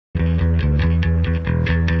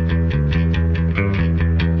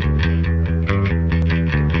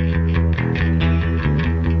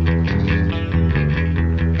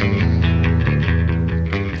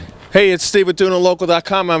Hey, it's Steve with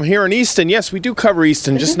DoingItLocal.com. I'm here in Easton. Yes, we do cover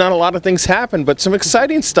Easton, just not a lot of things happen, but some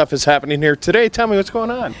exciting stuff is happening here today. Tell me what's going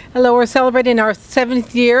on. Hello, we're celebrating our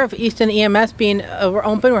 7th year of Easton EMS being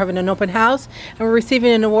open. We're having an open house, and we're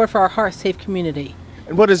receiving an award for our HEARTsafe community.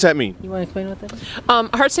 And what does that mean? You want to explain what that is?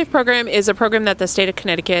 HEARTsafe program is a program that the state of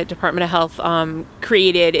Connecticut Department of Health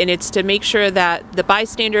created, and it's to make sure that the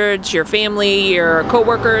bystanders, your family, your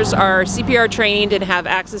co-workers are CPR trained and have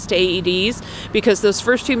access to AEDs, because those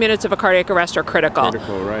first 2 minutes of a cardiac arrest are critical.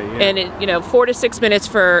 Critical, right? Yeah. And 4 to 6 minutes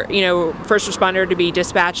for first responder to be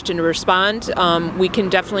dispatched and respond. We can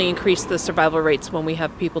definitely increase the survival rates when we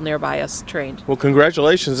have people nearby us trained. Well,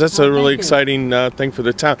 congratulations. That's a really exciting thing for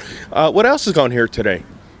the town. What else is going here today?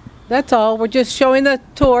 That's all. We're just showing the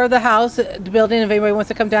tour of the house, the building, if anybody wants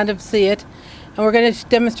to come down to see it. And we're going to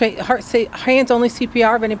demonstrate hands-only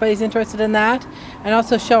CPR if anybody's interested in that. And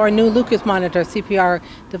also show our new LUCAS monitor CPR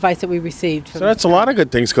device that we received. So that's a lot of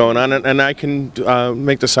good things going on. And I can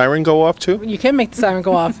make the siren go off too? You can make the siren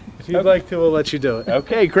go off. If you'd like to, we'll let you do it.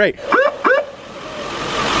 Okay, great.